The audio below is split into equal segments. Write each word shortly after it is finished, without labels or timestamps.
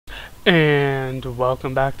And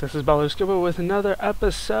welcome back. This is Scuba with another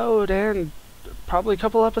episode, and probably a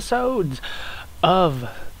couple episodes of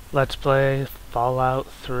Let's Play Fallout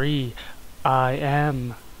 3. I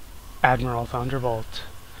am Admiral Thunderbolt,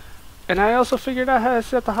 and I also figured out how to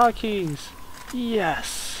set the hotkeys.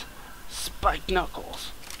 Yes, spike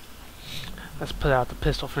knuckles. Let's put out the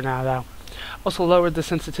pistol for now, though. Also lowered the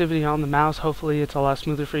sensitivity on the mouse. Hopefully it's a lot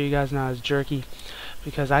smoother for you guys, not as jerky,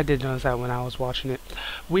 because I did notice that when I was watching it.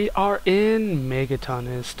 We are in Megaton.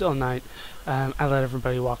 It is still night. I let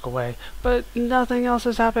everybody walk away, but nothing else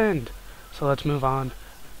has happened. So let's move on.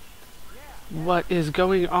 What is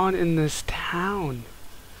going on in this town?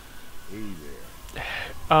 Hey there.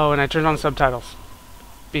 Oh, and I turned on subtitles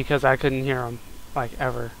because I couldn't hear them, like,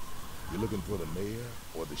 ever. You looking for the mayor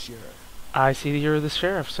or the sheriff? I see that you're the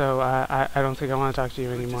sheriff, so I don't think I want to talk to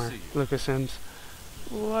you anymore, Lucas Sims.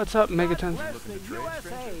 What's up, Megaton?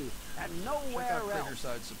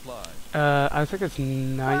 I think it's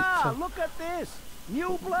night. Ah, look at this!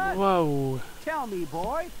 New blood! Whoa. Tell me,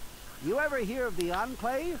 boy, you ever hear of the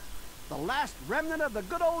Enclave? The last remnant of the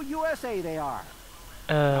good old USA they are.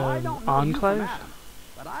 Now, I don't know Enclave? you from Adam,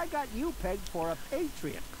 but I got you pegged for a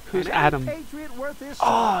patriot. Who's and Adam? Patriot worth his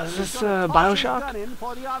Oh, is this Bioshock? gun in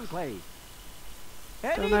for the Enclave.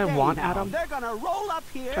 Don't I want Adam? They're gonna roll up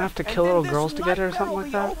here. Do I have to kill little girls to get it or something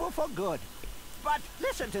like that? Over for good. But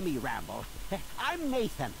listen to me, Rambo. I'm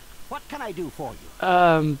Nathan. What can I do for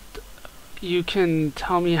you? You can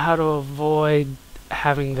tell me how to avoid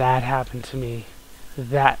having that happen to me.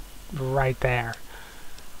 That right there.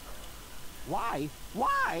 Why?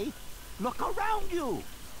 Why? Look around you.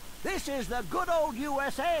 This is the good old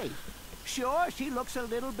USA. Sure, she looks a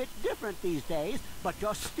little bit different these days, but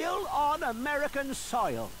you're still on American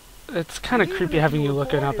soil. It's kind of creepy having you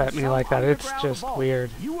looking up at me like that. It's just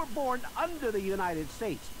weird. You were born under the United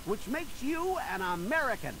States, which makes you an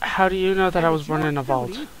American. How do you know that I was born in a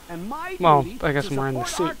vault? Well, I guess I'm wearing the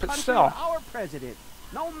suit, but still. Our president,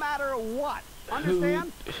 no matter what.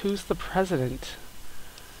 Understand? Who's the president?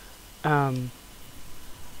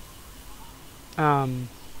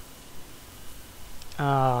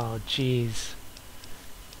 Oh, jeez.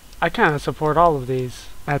 I kind of support all of these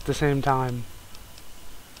at the same time.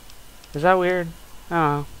 Is that weird?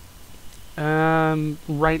 I don't know.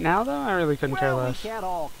 Right now, though, I really couldn't care less. We can't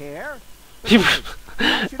all care.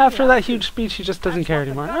 After that huge speech, he just doesn't care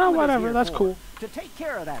anymore. Oh, whatever, that's cool. To take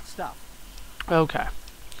care of that stuff. Okay.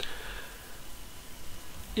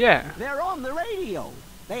 Yeah. They're on the radio.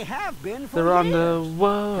 They have been for They're years. on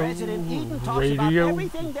the President Eden talks radio. about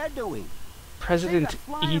everything they're doing. President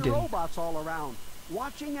Eden. Robots all around,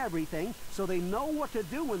 watching everything, so they know what to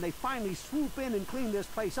do when they finally swoop in and clean this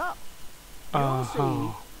place up. You'll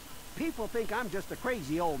see. People think I'm just a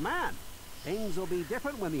crazy old man. Things will be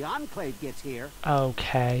different when the Enclave gets here.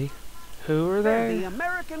 Okay. Who are They're they? the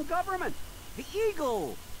American government. The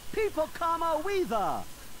Eagle. People, comma, we the.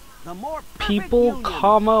 The more perfect People, union.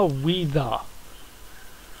 comma, we the.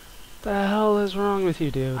 The hell is wrong with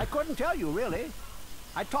you, dude? I couldn't tell you, really.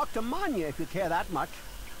 I talked to Manya, if you care that much.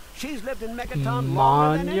 She's lived in Megaton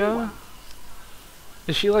longer than anyone. Manya?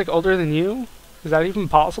 Is she, like, older than you? Is that even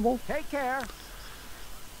possible? Take care.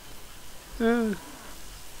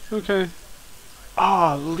 Okay.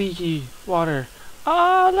 Oh, leaky water.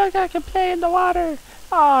 Oh, look, I can play in the water.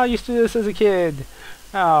 Oh, I used to do this as a kid.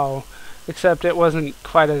 Oh, except it wasn't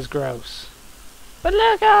quite as gross. But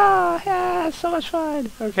look, oh, yeah, it's so much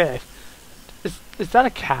fun. Okay. Is that a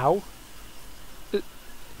cow?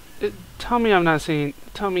 Tell me I'm not seeing...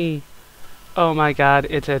 Tell me... Oh my god,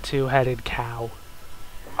 it's a two-headed cow.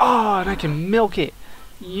 Oh, and I can milk it.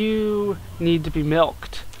 You need to be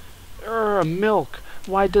milked. Milk.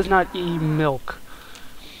 Why does not E milk?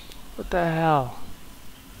 What the hell?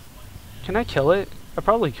 Can I kill it? I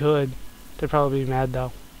probably could. They'd probably be mad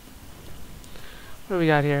though. What do we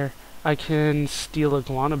got here? I can steal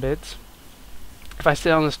iguana bits. If I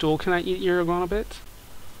sit on the stool, can I eat your iguana bits?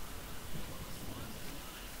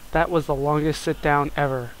 That was the longest sit down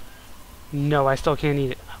ever. No, I still can't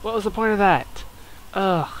eat it. What was the point of that?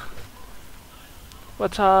 Ugh.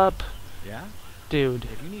 What's up? Yeah? Dude.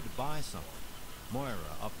 If you need to buy something, Moira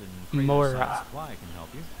up in Moira. Supply can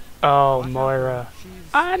help you. Oh, Watch out Moira. for her.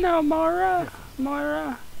 She's I know Moira. different.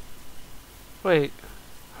 Moira. Wait.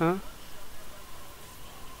 Huh?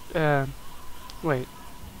 Wait.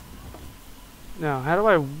 No, how do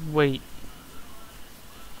I wait?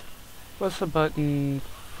 What's the button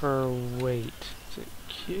for wait? Is it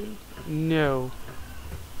Q? No.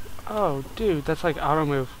 Oh, dude, that's like auto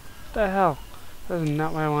move. What the hell? That's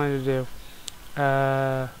not what I wanted to do.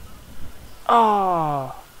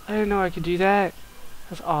 Oh, I didn't know I could do that.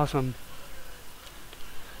 That's awesome.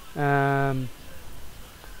 Just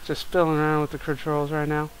fiddling around with the controls right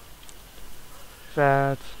now.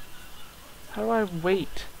 That. How do I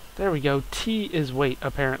wait? There we go. T is wait,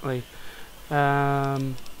 apparently.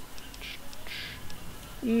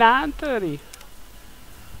 9:30.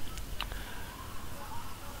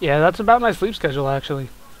 Yeah, that's about my sleep schedule, actually.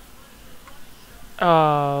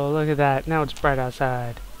 Oh, look at that. Now it's bright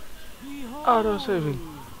outside. Auto saving.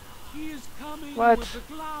 He is coming What? with the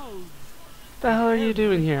clouds. The hell are you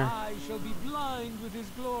doing here? I shall be blind with his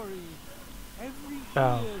glory. Every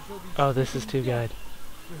Oh. ear shall be Oh, this is stricken too good. deaf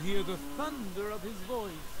to hear the thunder of his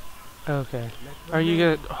voice. Okay. Let the Are you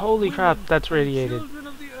men, gonna... Holy women, crap, that's and radiated. children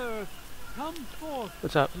of the earth come forth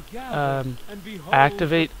What's up? together and behold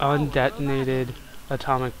Activate the power of undetonated Adam.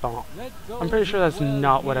 atomic bomb. Let I'm pretty those sure who that's dwell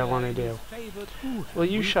not what I here want to in do. his favor too Will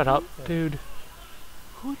have you we shut up, comfort. dude?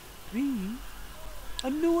 Could it be a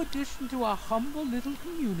new addition to our humble little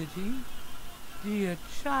community? Dear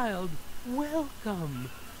child, welcome.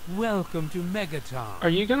 Welcome to Megaton. Are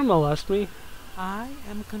you gonna molest me? I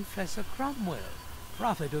am Confessor Cromwell,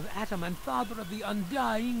 prophet of Atom and father of the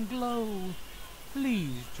undying glow.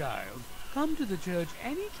 Please, child, come to the church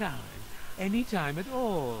any time at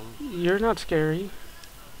all. You're not scary.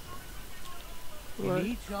 What? In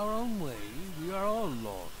each our own way, we are all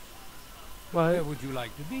lost. What? Where would you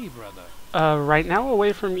like to be, brother? Right now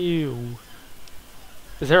away from you.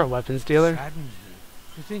 Is there a weapons dealer? Saddens me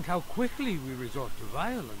to think how quickly we resort to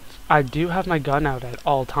violence. I do have my gun out at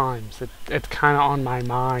all times. It's kind of on my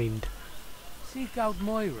mind. Seek out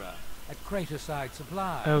Moira at Craterside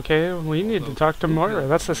Supply. Okay, we need to talk to Moira.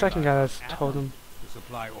 That's the second guy that's told To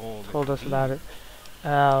supply all that told you us need. about it.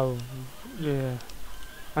 Yeah.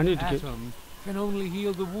 I need to get... Atom can only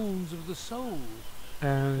heal the wounds of the soul. For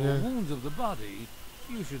yeah. wounds of the body,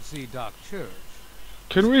 you should see Doc Church.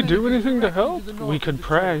 Can we do Meditate anything to directly help? the We north of could the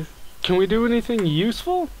pray. church. Can we do anything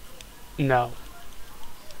useful? No.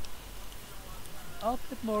 Up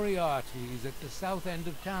at Moriarty's at the south end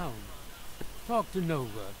of town. Talk to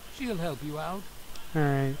Nova. She'll help you out.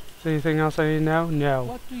 Alright. Is there anything else I need to know? No.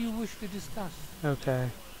 What do you wish to discuss? Okay.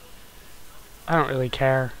 I don't really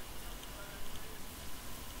care.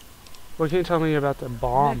 What can you tell me about the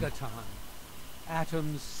bomb? Megaton,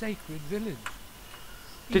 Atom's sacred village.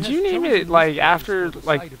 He Did has you name chosen it this like place after for the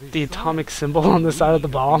like site of his the shrine. atomic symbol on the side of the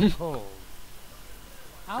We have been bomb? told.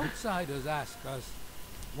 Outsiders ask us,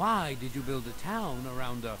 why did you build a town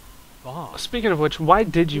around a bomb? Speaking of which, why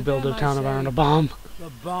did you To build them a I town say, around a bomb?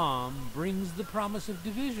 The bomb brings the promise of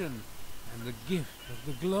division and the gift of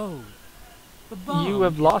the glow. The bomb You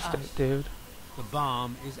have is lost us. it, dude. The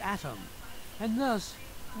bomb is Atom, and thus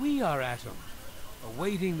we are Atom,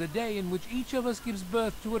 awaiting the day in which each of us gives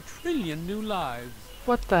birth to 1 trillion new lives.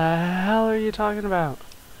 What the hell are you talking about?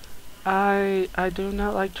 I do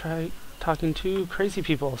not like talking to crazy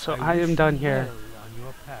people, so I am wish done you here. well on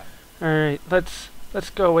your path. Alright, let's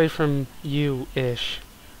go away from you-ish.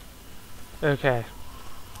 Okay.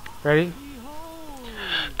 Ready? Behold,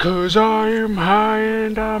 'Cause I am high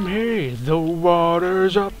and I'm he, the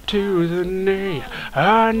water's up to the knee.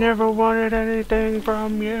 I never wanted anything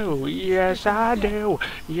from you. Yes, I do.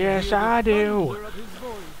 Yes, hear the I do. thunder of his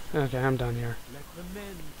voice. Okay, I'm done here. Let the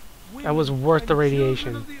men, That was women, worth the and children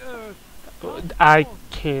radiation. of the earth come I forth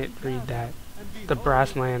can't read together that. and The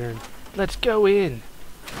brass behold. lantern. Let's go in.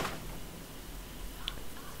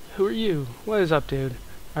 Who are you? What is up, dude?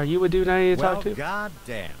 Are you a dude I need to Well, talk to?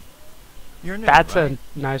 goddamn. You're new, That's right?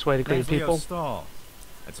 a nice way to greet Name's Leo people. Stahl.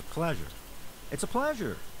 It's a pleasure. It's a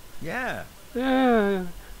pleasure. Yeah. Yeah.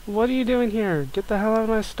 What are you doing here? Get the hell out of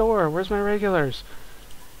my store. Where's my regulars?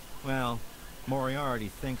 Well, Moriarty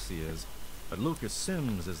thinks he is, but Lucas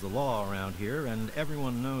Sims is the law around here, and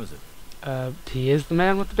everyone knows it. He is the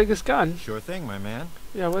man with the biggest gun. Sure thing, my man.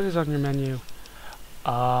 Yeah, what is on your menu?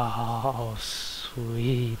 Oh,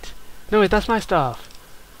 sweet. No, wait, that's my stuff.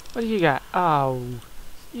 What do you got? Oh,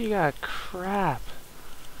 you got crap.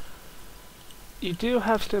 You do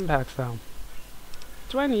have stim packs, though.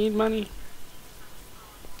 Do I need money?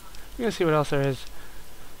 I'm gonna see what else there is.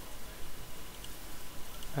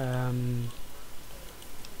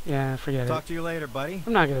 Yeah, forget it. Talk to you later, buddy.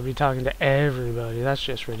 I'm not gonna be talking to everybody. That's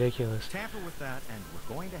just ridiculous. Tamper with that, and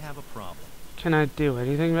we're going to have a problem. Can I do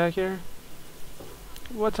anything back here?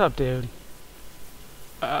 What's up, dude?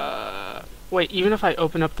 Wait, even if I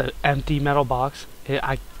open up the empty metal box,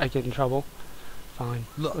 I get in trouble? Fine.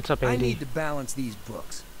 Look, What's up, I Andy? need to balance these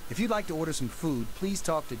books. If you'd like to order some food, please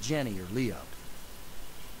talk to Jenny or Leo.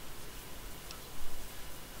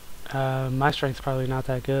 My strength's probably not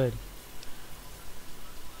that good.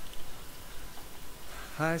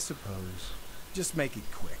 I suppose. Just make it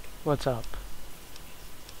quick. What's up?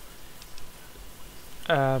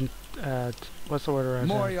 What's the word around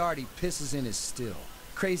here? Moriarty pisses in his still.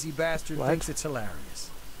 Crazy bastard What? thinks it's hilarious.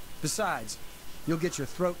 Besides, you'll get your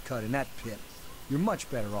throat cut in that pit. You're much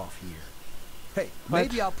better off here. Hey, What?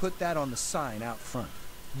 maybe I'll put that on the sign out front.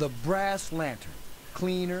 The Brass Lantern.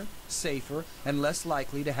 Cleaner, safer, and less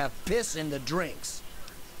likely to have piss in the drinks.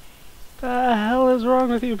 The hell is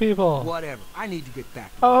wrong with you people? Whatever. I need to get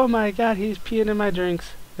back. Oh my god, he's peeing in my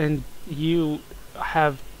drinks. And you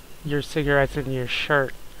have your cigarettes in your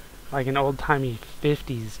shirt. Like an old-timey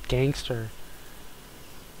 50s gangster.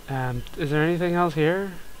 Is there anything else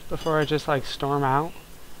here? Before I just, like, storm out?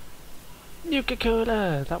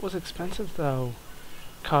 Nuka-Cola! That was expensive, though.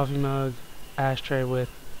 Coffee mug. Ashtray with...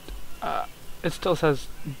 it still says...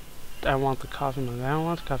 I want the coffee mug. I don't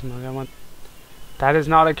want the coffee mug. I want... That is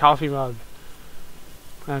not a coffee mug.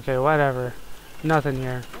 Okay, whatever. Nothing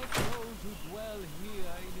here.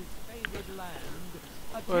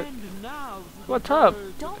 What? What's up?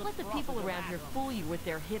 Don't let the people around here fool you with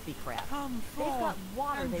their hippie crap. Come They've got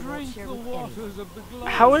water they won't share with anyone.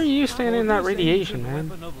 How are you standing in that radiation,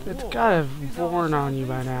 man? It's gotta have worn on you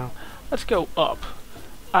by now. Let's go up.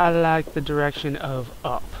 I like the direction of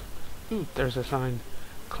up. Ooh, there's a sign.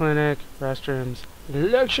 Clinic, restrooms,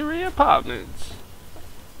 luxury apartments.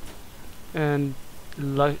 And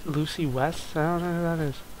Lucy West? I don't know who that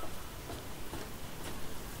is.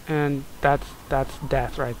 And that's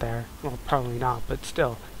death right there. Well, probably not, but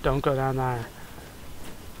still, don't go down there.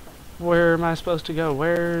 Where am I supposed to go?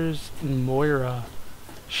 Where's Moira?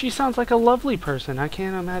 She sounds like a lovely person. I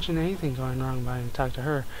can't imagine anything going wrong by talk to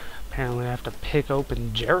her. Apparently I have to pick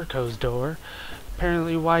open Jericho's door.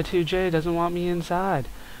 Apparently Y2J doesn't want me inside.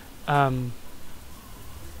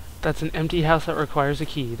 That's an empty house that requires a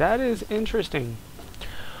key. That is interesting.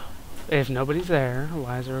 If nobody's there,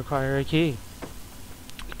 why does it require a key?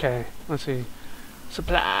 Okay, let's see.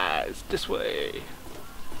 Supplies, this way.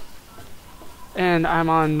 And I'm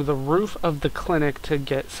on the roof of the clinic to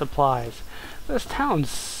get supplies. This town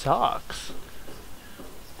sucks.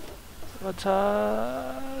 What's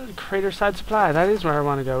Craterside Supply? That is where I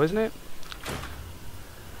want to go, isn't it?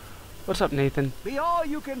 What's up, Nathan? Be all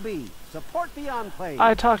you can be. Support the Enclave.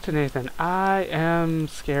 I talked to Nathan. I am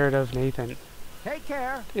scared of Nathan. Take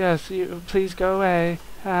care. Yes, you please go away.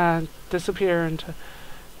 Disappear into...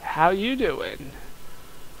 How you doing?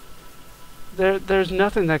 There's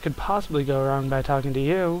nothing that could possibly go wrong by talking to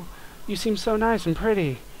you. You seem so nice and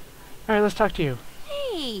pretty. Alright, let's talk to you.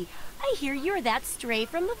 Hey, I hear you're that stray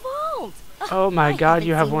from the vault. Oh my I god, haven't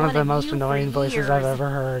you have seen one of the you most for annoying voices I've years. ever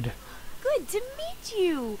heard. Good to meet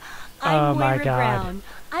you. Oh I'm my Moira God. Brown.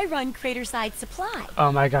 I run Craterside Supply.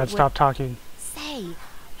 Oh my god, stop talking. Say,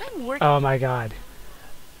 I'm working. Oh my god.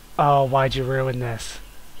 Oh, why'd you ruin this?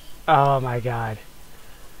 Oh my god.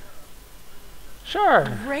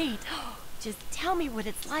 Sure. Great. Just tell me what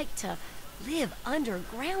it's like to live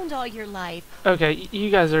underground all your life. Okay, you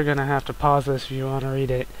guys are gonna have to pause this if you want to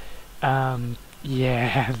read it.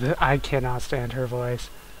 Yeah, I cannot stand her voice.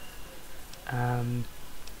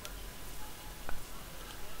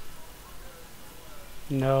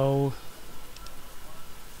 No.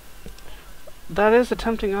 That is a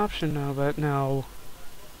tempting option, though, but no.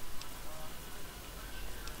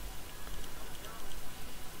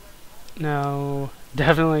 No.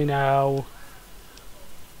 Definitely no.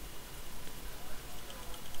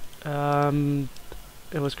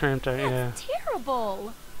 It was cramped out, yeah. That's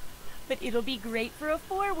terrible. But it'll be great for a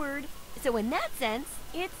forward. So in that sense,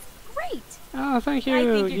 it's great. Oh, thank I think you.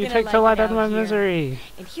 you're You gonna take like the light it out of my out here. misery.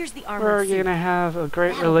 And here's the armored We're suit. gonna have a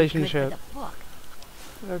great That'll be good for relationship. the book.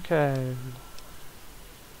 Okay.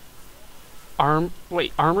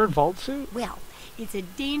 Wait, armored vault suit? Well, it's a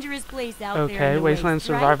dangerous place out there. in Okay, the Wasteland wastes,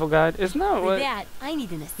 right? Survival Guide. Isn't that For what? that, I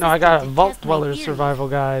need an assistant. No, I got a to Vault test my Dwellers theory. Survival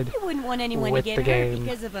Guide. I wouldn't want anyone with to the get hurt game.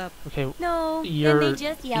 because of a... Okay, No, you're then they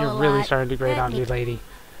just yell you're a really lot. starting to grate That on me, makes- lady.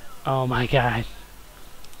 Oh my god.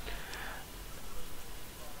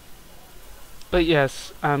 But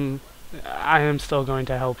yes, I am still going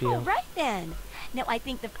to help you. Oh, right then. Now, I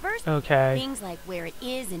think the first Okay. things like where it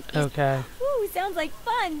is and is... Okay. Ooh, sounds like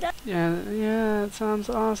fun. Yeah, it sounds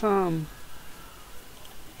awesome.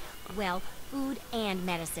 Well, food and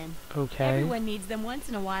medicine. Okay. Everyone needs them once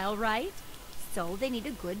in a while, right? So they need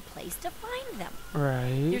a good place to find them.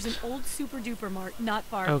 Right. There's an old super duper mart not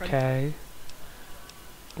far from... Okay.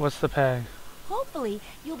 What's the pay? Hopefully,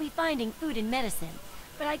 you'll be finding food and medicine.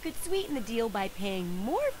 But I could sweeten the deal by paying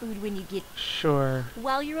more food when you get... Sure.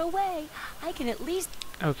 While you're away, I can at least...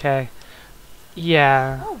 Okay.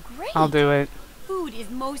 Yeah. Oh, great! I'll do it. Food is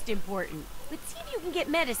most important. But see if you can get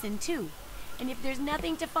medicine, too. And if there's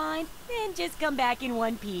nothing to find, then just come back in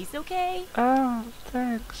one piece, okay? Oh,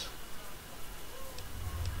 thanks.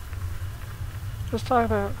 Let's talk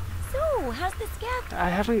about... So, how's the scav? I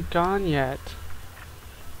haven't gone yet.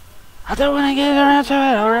 I'll do it when I get around to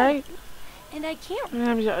it, alright? And I can't.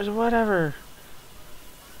 Whatever.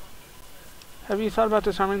 Have you thought about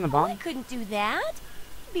disarming the Oh, I bomb? couldn't do that.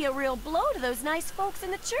 It'd be a real blow to those nice folks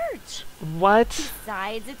in the church. What?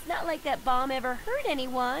 Besides, it's not like that bomb ever hurt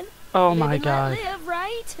anyone. Oh Live my and god. let live,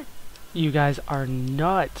 right? You guys are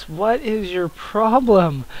nuts. What is your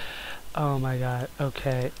problem? Oh my god.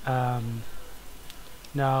 Okay.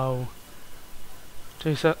 No.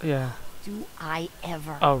 Do so. Yeah. Do I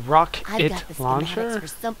ever? A I've rocket got the schematics launcher. for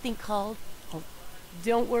something called... Oh,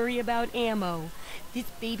 don't worry about ammo. This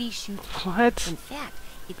baby shoots... What? In fact,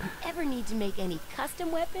 if you ever need to make any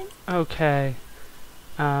custom weapons... Okay.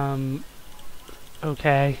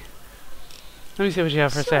 Okay. Let me see what you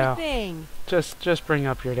have for Sure sale. thing. Just bring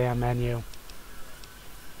up your damn menu.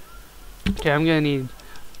 Okay, I'm gonna need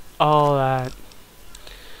all that.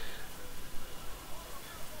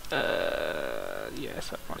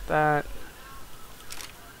 Yes, I want that.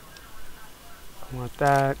 I want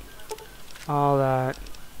that. All that.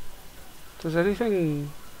 Does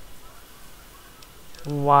anything...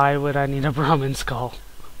 Why would I need a Brahmin skull?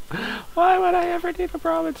 Why would I ever need a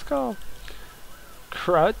Brahmin skull?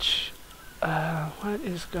 Crutch? What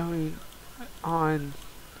is going on?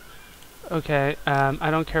 Okay,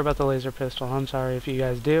 I don't care about the laser pistol. I'm sorry if you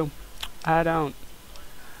guys do. I don't.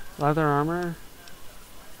 Leather armor?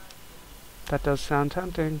 That does sound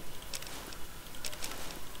tempting.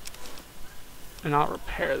 And I'll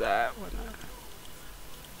repair that when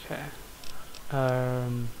I...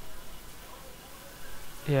 Okay.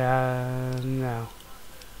 Yeah, no.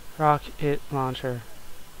 Rocket launcher.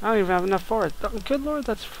 I don't even have enough for it. Good lord,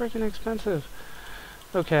 that's freaking expensive.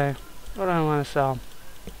 Okay, what do I want to sell?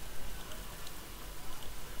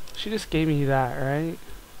 She just gave me that, right?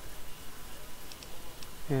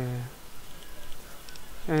 Yeah.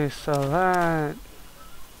 Okay, sell that.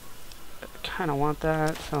 Kinda want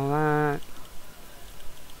that, sell that.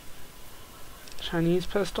 Chinese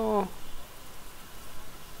pistol?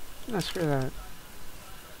 Nah, screw that.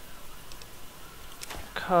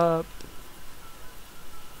 Cup.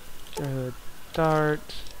 Get rid of the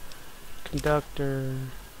dart. Conductor.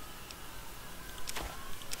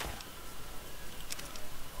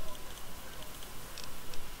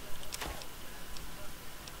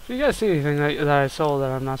 If you guys see anything that I sold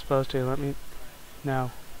that I'm not supposed to, let me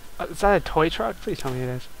know. Is that a toy truck? Please tell me it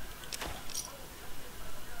is.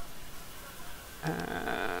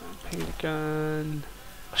 Paint gun.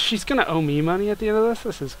 She's gonna owe me money at the end of this?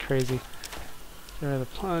 This is crazy. Get rid of the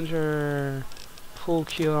plunger. Pool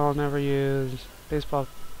cue I'll never use. Baseball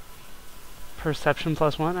perception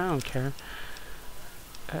 +1, I don't care.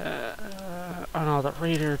 Oh no, the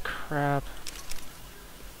raider crap.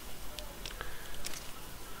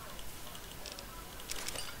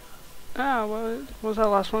 Ah, what was that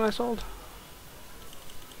last one I sold?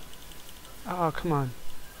 Oh, come on.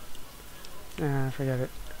 Nah, forget it.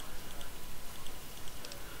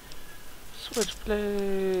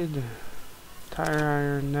 Switchblade. Tire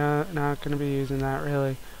iron, no, not gonna be using that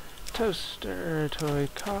really. Toaster, toy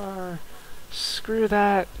car. Screw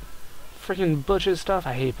that. Freaking Butch's stuff.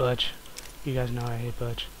 I hate Butch. You guys know I hate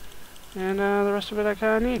Butch. And the rest of it I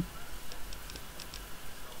kinda need.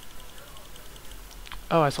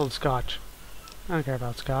 Oh, I sold scotch. I don't care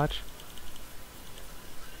about scotch.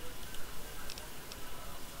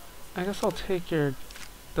 I guess I'll take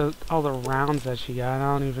all the rounds that you got.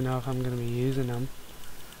 I don't even know if I'm gonna be using them.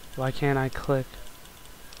 Why can't I click?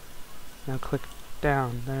 Now click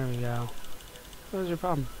down. There we go. What was your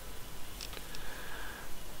problem?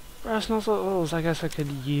 Brass nozzles, I guess I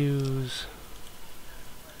could use.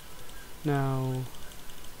 No.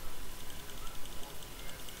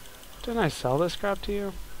 Didn't I sell this crap to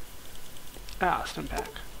you? Ah, stim pack.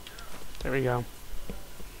 There we go.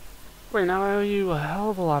 Wait, now I owe you a hell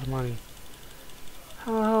of a lot of money.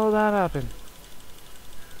 How the hell did that happen?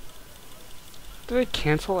 Did I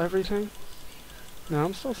cancel everything? No,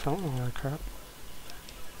 I'm still selling all that crap.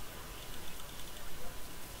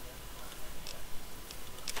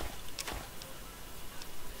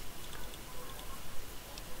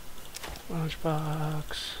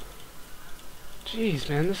 Lunchbox. Jeez,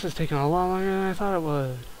 man, this is taking a lot longer than I thought it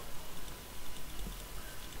would.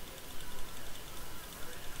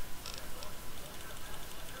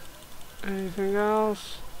 Anything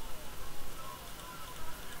else?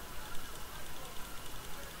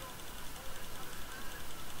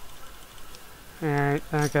 Alright,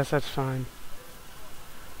 I guess that's fine.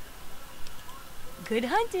 Good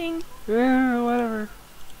hunting. Yeah, whatever.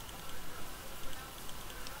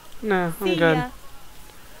 No, I'm See good. ya.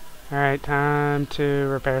 Alright, time to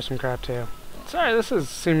repair some crap too. Sorry, this is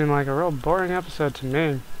seeming like a real boring episode to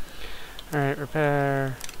me. Alright,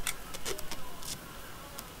 repair.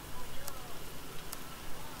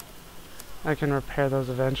 I can repair those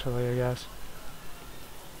eventually, I guess.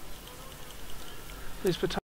 Please put